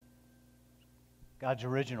God's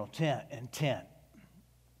original intent.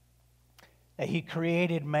 That He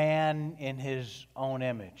created man in His own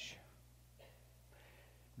image.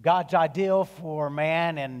 God's ideal for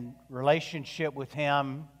man and relationship with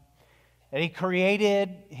Him, that He created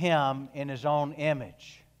him in His own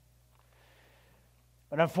image.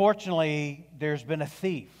 But unfortunately, there's been a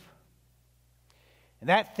thief. And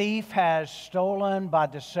that thief has stolen by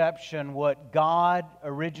deception what God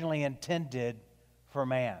originally intended for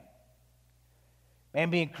man. Man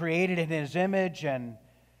being created in His image and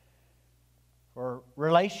for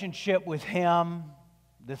relationship with Him,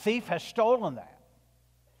 the thief has stolen that.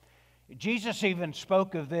 Jesus even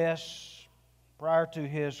spoke of this prior to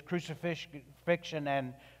His crucifixion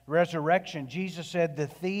and resurrection. Jesus said, "The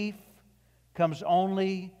thief comes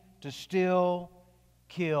only to steal,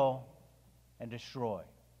 kill, and destroy."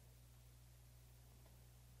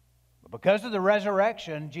 But because of the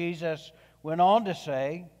resurrection, Jesus went on to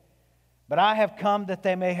say, "But I have come that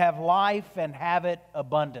they may have life and have it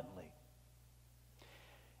abundantly."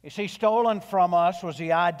 You see, stolen from us was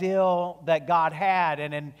the ideal that God had,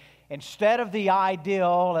 and instead of the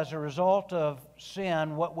ideal as a result of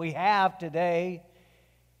sin, what we have today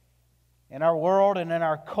in our world and in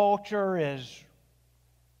our culture is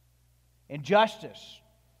injustice.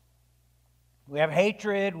 We have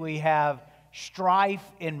hatred, we have strife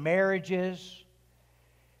in marriages,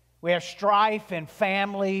 we have strife in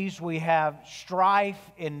families, we have strife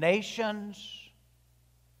in nations,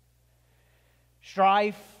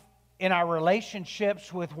 strife in our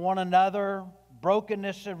relationships with one another,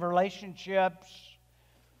 brokenness in relationships.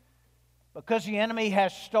 Because the enemy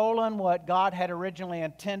has stolen what God had originally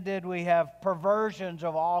intended, we have perversions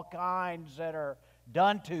of all kinds that are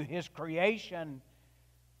done to His creation,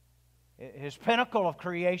 His pinnacle of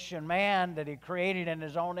creation, man, that He created in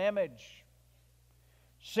His own image.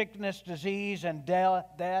 Sickness, disease, and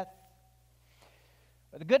death.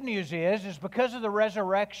 But the good news is because of the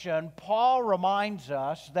resurrection, Paul reminds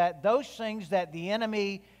us that those things that the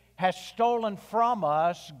enemy has stolen from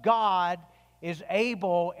us, God is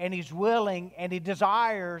able and He's willing and He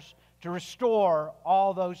desires to restore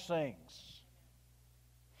all those things.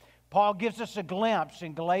 Paul gives us a glimpse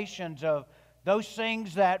in Galatians of those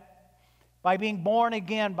things that by being born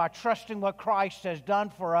again, by trusting what Christ has done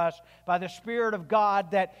for us, by the Spirit of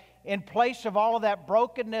God, that in place of all of that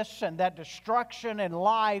brokenness and that destruction in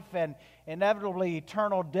life and inevitably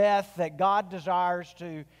eternal death, that God desires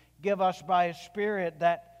to give us by His Spirit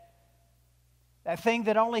that thing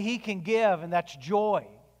that only He can give, and that's joy.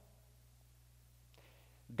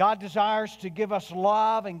 God desires to give us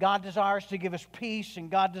love, and God desires to give us peace, and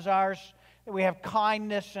God desires that we have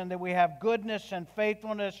kindness and that we have goodness and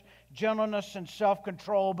faithfulness, gentleness and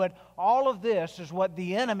self-control. But all of this is what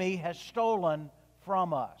the enemy has stolen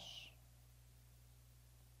from us.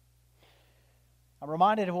 I'm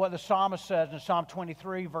reminded of what the psalmist says in Psalm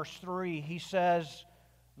 23, verse 3. He says,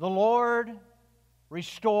 "The Lord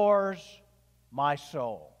restores my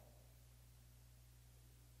soul."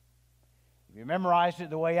 If you memorized it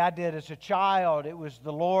the way I did as a child, it was,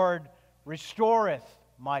 "The Lord restoreth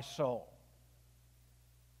my soul."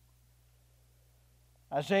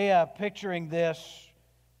 Isaiah, picturing this,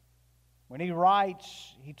 when he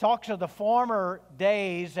writes, he talks of the former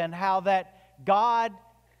days and how that God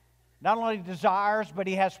not only desires, but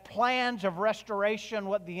He has plans of restoration,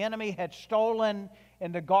 what the enemy had stolen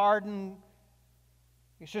in the garden.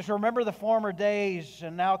 He says, "Remember the former days,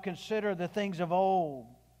 and now consider the things of old.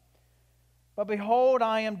 But behold,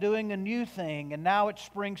 I am doing a new thing, and now it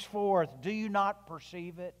springs forth. Do you not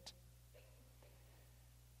perceive it?"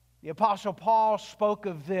 The Apostle Paul spoke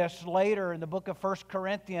of this later in the book of 1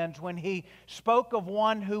 Corinthians when he spoke of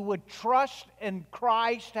one who would trust in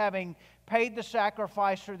Christ, having paid the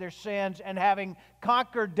sacrifice for their sins and having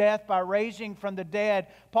conquered death by raising from the dead.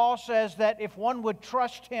 Paul says that if one would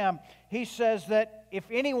trust Him, he says that if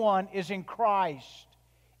anyone is in Christ,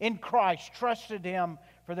 trusted Him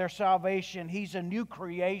for their salvation, he's a new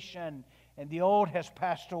creation, and the old has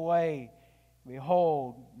passed away.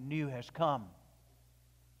 Behold, new has come.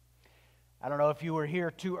 I don't know if you were here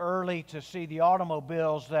too early to see the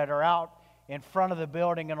automobiles that are out in front of the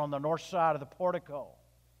building and on the north side of the portico.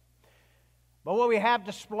 But what we have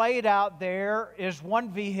displayed out there is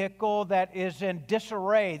one vehicle that is in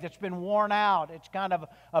disarray, that's been worn out. It's kind of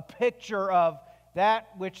a picture of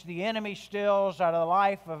that which the enemy steals out of the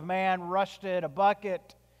life of man, rusted, a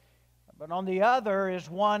bucket. But on the other is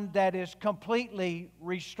one that is completely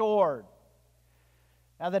restored.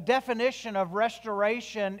 Now, the definition of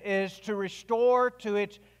restoration is to restore to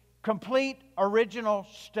its complete original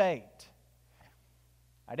state.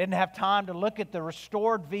 I didn't have time to look at the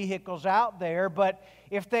restored vehicles out there, but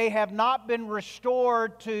if they have not been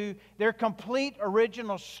restored to their complete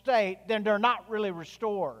original state, then they're not really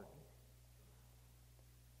restored.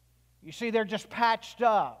 You see, they're just patched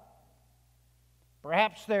up.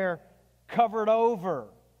 Perhaps they're covered over.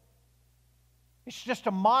 It's just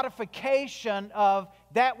a modification of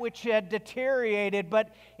that which had deteriorated,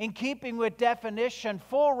 but in keeping with definition,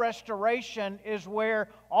 full restoration is where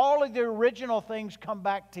all of the original things come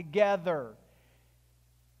back together.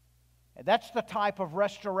 And that's the type of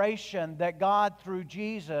restoration that God, through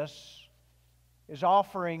Jesus, is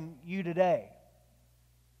offering you today.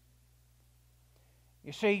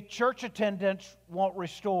 You see, church attendance won't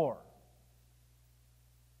restore.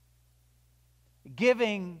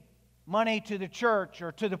 Giving money to the church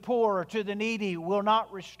or to the poor or to the needy will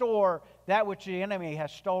not restore that which the enemy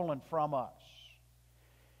has stolen from us.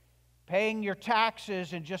 Paying your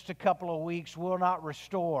taxes in just a couple of weeks will not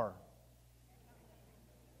restore.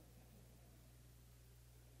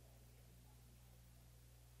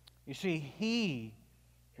 You see, He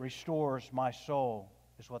restores my soul,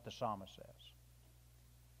 is what the psalmist says.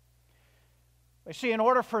 You see, in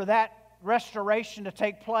order for that restoration to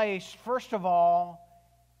take place, first of all,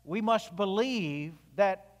 we must believe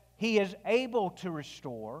that He is able to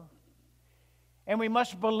restore, and we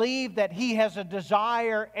must believe that He has a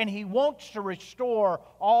desire and He wants to restore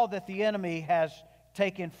all that the enemy has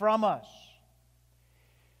taken from us.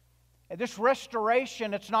 And this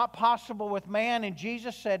restoration, it's not possible with man, and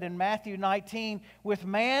Jesus said in Matthew 19, with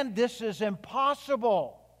man this is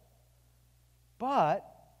impossible, but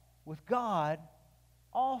with God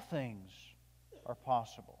all things are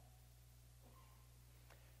possible.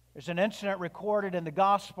 There's an incident recorded in the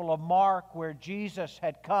Gospel of Mark where Jesus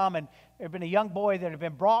had come, and there had been a young boy that had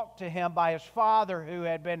been brought to him by his father who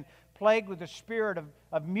had been plagued with the spirit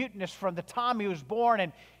of muteness from the time he was born,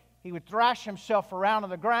 and he would thrash himself around on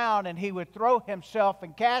the ground, and he would throw himself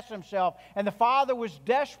and cast himself. And the father was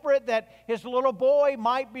desperate that his little boy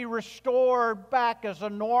might be restored back as a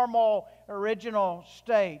normal, original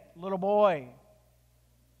state, little boy.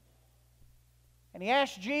 And he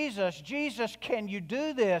asked Jesus, Jesus, can you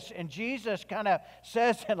do this? And Jesus kind of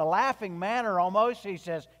says in a laughing manner almost, he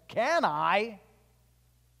says, can I?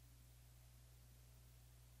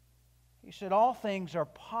 He said, all things are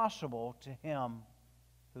possible to him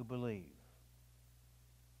who believe.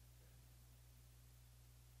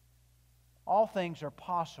 All things are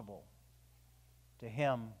possible to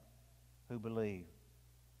him who believe.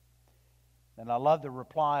 And I love the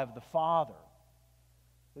reply of the Father,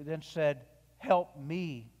 who then said, help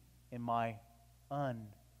me in my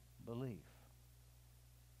unbelief.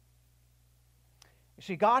 You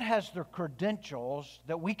see, God has the credentials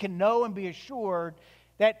that we can know and be assured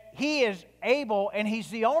that He is able, and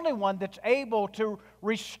He's the only one that's able to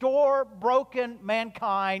restore broken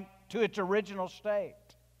mankind to its original state.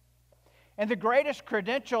 And the greatest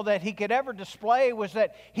credential that He could ever display was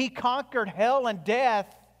that He conquered hell and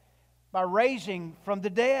death by raising from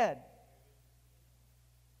the dead.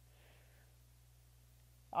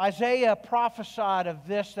 Isaiah prophesied of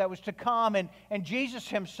this that was to come, and Jesus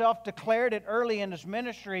Himself declared it early in His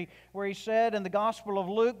ministry, where He said in the Gospel of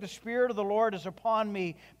Luke, the Spirit of the Lord is upon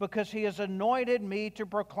me, because He has anointed me to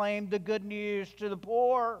proclaim the good news to the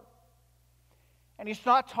poor. And He's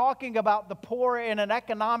not talking about the poor in an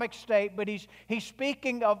economic state, but He's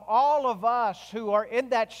speaking of all of us who are in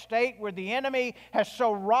that state where the enemy has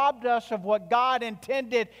so robbed us of what God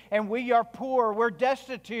intended, and we are poor, we're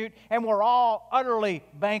destitute, and we're all utterly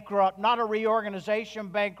bankrupt. Not a reorganization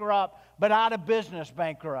bankrupt, but out of business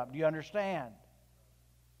bankrupt. Do you understand?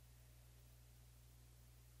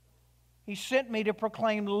 He sent me to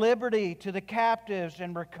proclaim liberty to the captives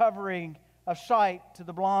and recovering of sight to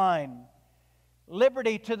the blind.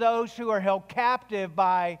 Liberty to those who are held captive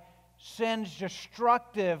by sin's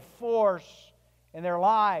destructive force in their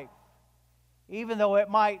life. Even though it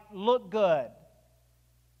might look good,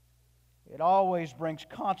 it always brings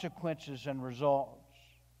consequences and results.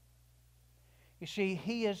 You see,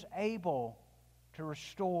 He is able to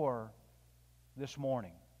restore this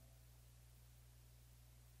morning.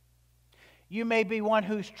 You may be one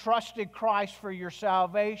who's trusted Christ for your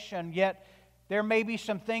salvation, yet there may be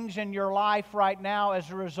some things in your life right now as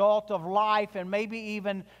a result of life, and maybe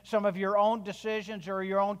even some of your own decisions or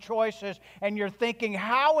your own choices, and you're thinking,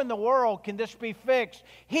 how in the world can this be fixed?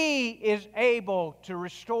 He is able to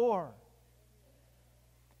restore.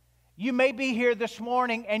 You may be here this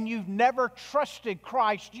morning and you've never trusted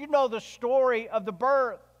Christ. You know the story of the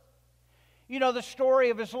birth. You know the story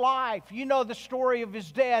of his life. You know the story of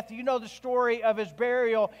his death. You know the story of his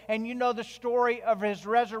burial. And you know the story of his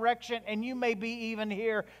resurrection. And you may be even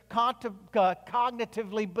here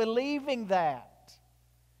cognitively believing that.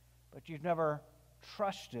 But you've never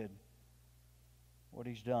trusted what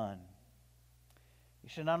he's done. He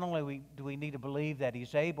said, not only do we need to believe that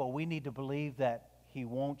he's able, we need to believe that he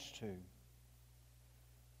wants to.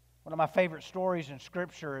 One of my favorite stories in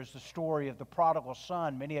Scripture is the story of the prodigal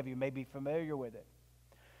son. Many of you may be familiar with it.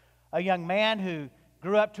 A young man who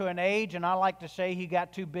grew up to an age, and I like to say he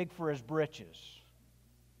got too big for his britches.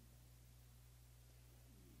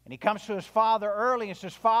 And he comes to his father early and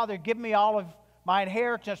says, Father, give me all of my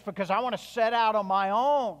inheritance because I want to set out on my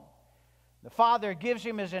own. The father gives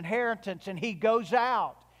him his inheritance, and he goes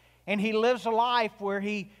out, and he lives a life where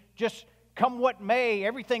he just, come what may,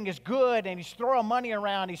 everything is good, and he's throwing money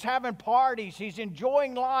around, he's having parties, he's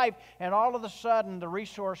enjoying life, and all of a sudden the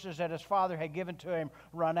resources that his father had given to him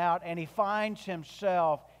run out, and he finds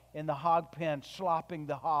himself in the hog pen slopping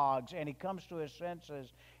the hogs, and he comes to his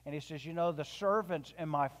senses, and he says, you know, the servants in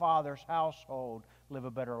my father's household live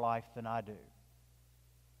a better life than I do.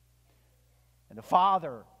 And the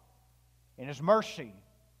father, in his mercy,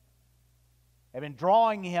 had been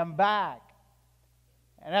drawing him back.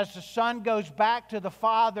 And as the son goes back to the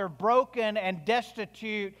father, broken and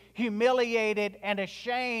destitute, humiliated and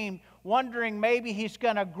ashamed, wondering maybe he's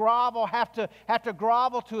going to have to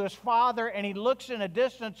grovel to his father, and he looks in a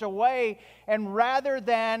distance away, and rather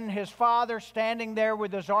than his father standing there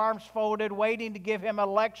with his arms folded, waiting to give him a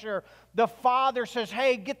lecture, the father says,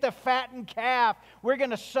 hey, get the fattened calf. We're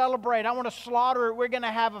going to celebrate. I want to slaughter it. We're going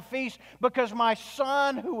to have a feast because my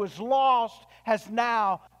son who was lost has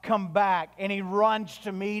now come back. And he runs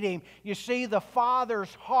to meet him. You see, the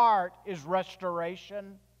father's heart is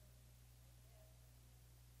restoration.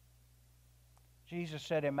 Jesus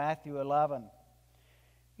said in Matthew 11,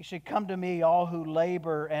 he said, come to me, all who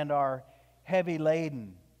labor and are heavy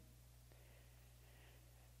laden,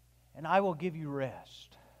 and I will give you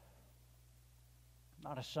rest.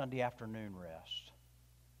 Not a Sunday afternoon rest.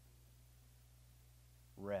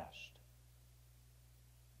 Rest.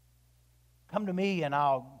 Come to me and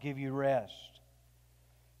I'll give you rest.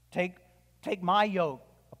 Take my yoke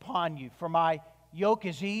upon you, for my yoke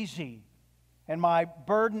is easy and my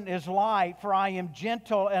burden is light, for I am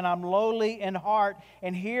gentle and I'm lowly in heart,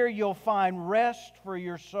 and here you'll find rest for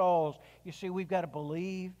your souls. You see, we've got to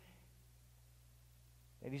believe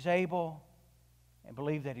that he's able and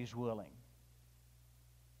believe that he's willing.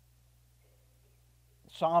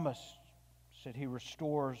 The psalmist said he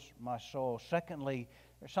restores my soul. Secondly,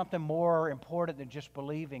 there's something more important than just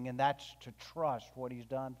believing, and that's to trust what he's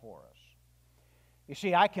done for us. You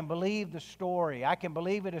see, I can believe the story. I can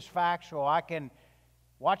believe it is factual. I can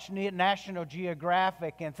watch National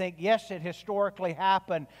Geographic and think, yes, it historically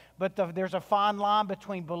happened, but there's a fine line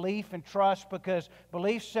between belief and trust, because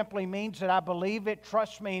belief simply means that I believe it.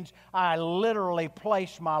 Trust means I literally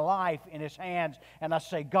place my life in his hands, and I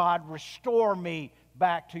say, God, restore me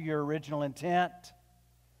back to your original intent.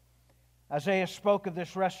 Isaiah spoke of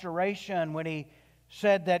this restoration when he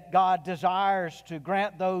said that God desires to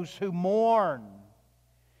grant those who mourn.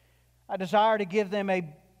 I desire to give them a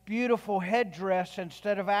beautiful headdress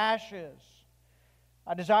instead of ashes.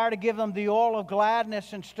 I desire to give them the oil of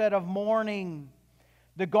gladness instead of mourning,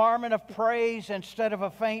 the garment of praise instead of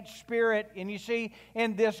a faint spirit. And you see,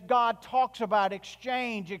 in this, God talks about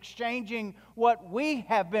exchanging what we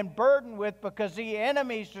have been burdened with because the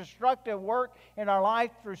enemy's destructive work in our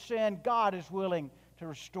life through sin. God is willing to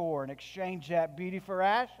restore and exchange that beauty for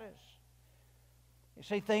ashes. You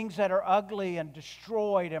see, things that are ugly and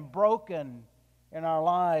destroyed and broken in our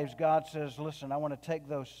lives, God says, listen, I want to take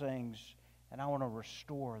those things and I want to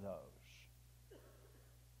restore those.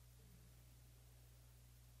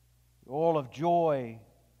 The oil of joy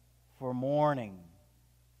for mourning.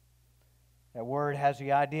 That word has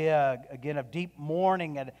the idea, again, of deep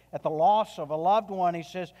mourning at the loss of a loved one. He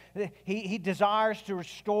says he desires to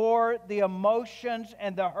restore the emotions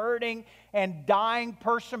and the hurting and dying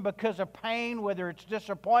person because of pain, whether it's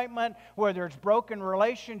disappointment, whether it's broken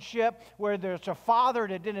relationship, whether it's a father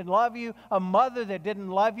that didn't love you, a mother that didn't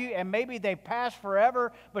love you, and maybe they passed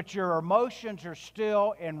forever, but your emotions are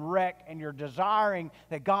still in wreck, and you're desiring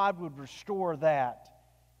that God would restore that.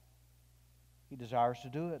 He desires to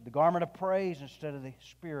do it. The garment of praise instead of the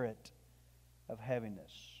spirit of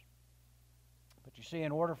heaviness. But you see,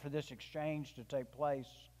 in order for this exchange to take place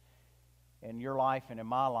in your life and in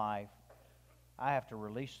my life, I have to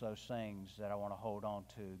release those things that I want to hold on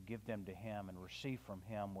to, give them to Him, and receive from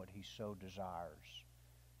Him what He so desires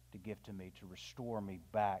to give to me, to restore me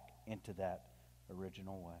back into that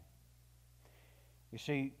original way. You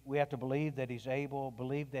see, we have to believe that He's able,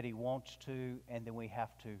 believe that He wants to, and then we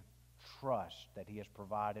have to trust that He has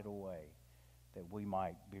provided a way that we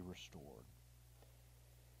might be restored.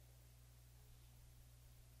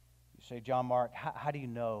 You say, John Mark, how do you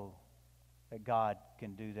know that God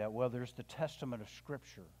can do that? Well, there's the testament of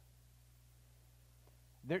Scripture.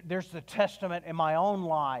 There's the testament in my own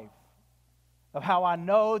life of how I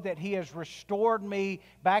know that He has restored me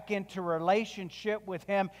back into relationship with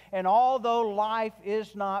Him. And although life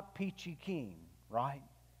is not peachy keen, right?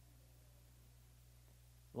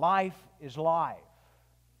 Life is life.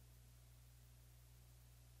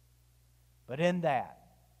 But in that,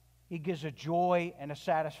 He gives a joy and a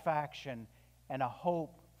satisfaction and a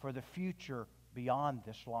hope for the future beyond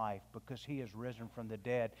this life, because He has risen from the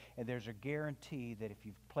dead. And there's a guarantee that if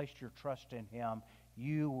you've placed your trust in Him,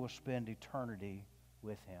 you will spend eternity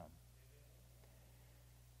with Him.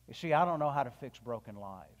 You see, I don't know how to fix broken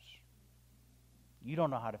lives. You don't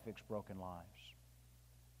know how to fix broken lives.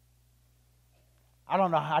 I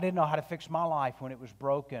didn't know how to fix my life when it was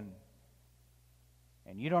broken.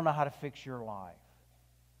 And you don't know how to fix your life.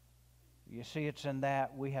 You see, it's in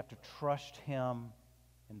that we have to trust Him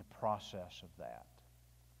in the process of that.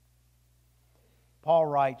 Paul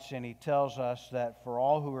writes and he tells us that for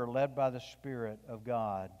all who are led by the Spirit of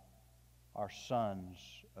God are sons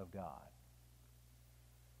of God.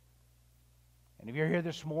 And if you're here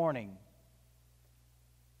this morning,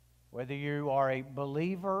 whether you are a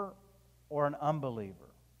believer or an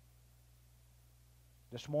unbeliever,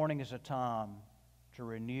 this morning is a time to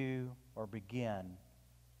renew or begin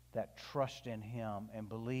that trust in Him and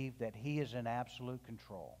believe that He is in absolute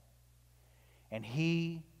control. And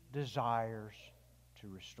He desires to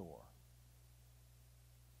restore.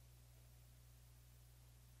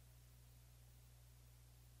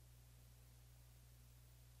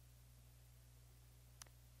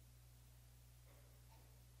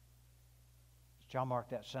 John Mark,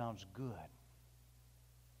 that sounds good.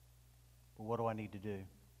 But what do I need to do?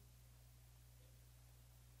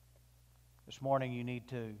 This morning you need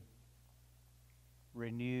to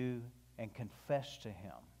renew and confess to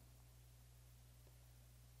Him.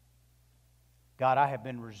 God, I have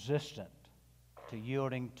been resistant to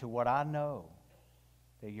yielding to what I know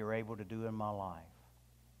that You're able to do in my life.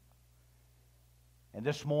 And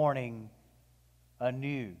this morning,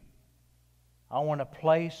 anew, I want to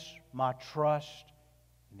place my trust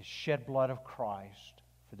in the shed blood of Christ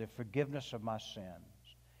for the forgiveness of my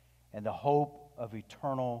sins and the hope of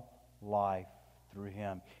eternal life through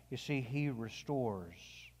Him. You see, He restores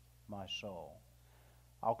my soul.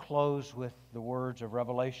 I'll close with the words of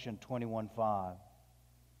Revelation 21:5,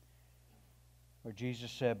 where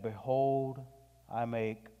Jesus said, "Behold, I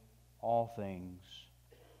make all things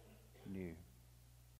new."